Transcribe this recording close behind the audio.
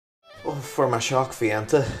For my seach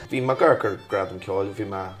fianta, bhí mar gur Gradam Ceoil, bhí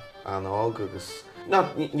mar anág agus... Na,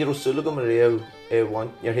 ní rúsúla go mar réamh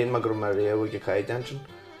bhain, ar hén mar gur mar réamh ag caid ansin.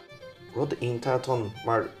 Rud ionta tón,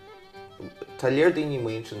 mar tá léir daoine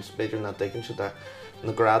muoin sin beidir na daigeann si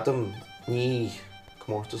na Gradam ní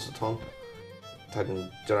comórtas atá. Tá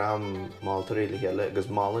an dearám máilta réala chéile agus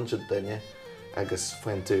málann si duine agus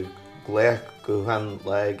faoin tú gléach go bhain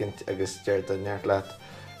le agus deir duineart leat.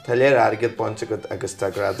 Tá léir airgid bainte go agus tá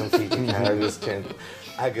Gradam TG4 agus cin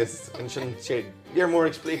agus an sin sé léir mór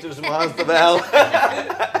explítear sa más do bhil.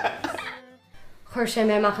 Chuir sé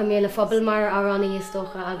mé macha méle fphobal mar Amhránaí is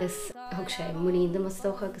tócha agus thug sé muín dom is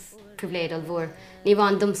tócha agus cibhléad bhór. Ní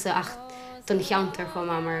bhain dumsa ach don cheantar chum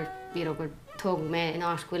mar bhí gur tóg mé in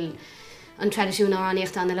áisciúil an tradiisiún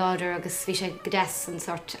Amhránaíocht an láidir agus bhí sé godes an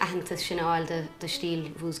sort ahananta sin áil de stíl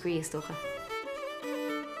bhúsgrí is tócha.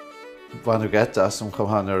 Bhain get as an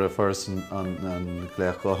chomhanar a first an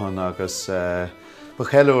gléach gohan agus ba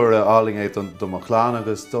cheúir áling é do Maclán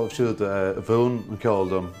agus siúd a bhún an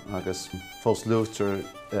ceoldum agus fós lútar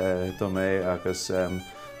do mé agus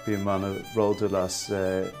bhí man ródú las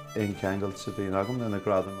incangel sa bhíon agam na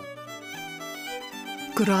Gradam.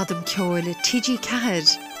 Gradam Ceoil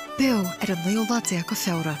TG4 beo ar an léolada go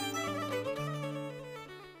feabhra.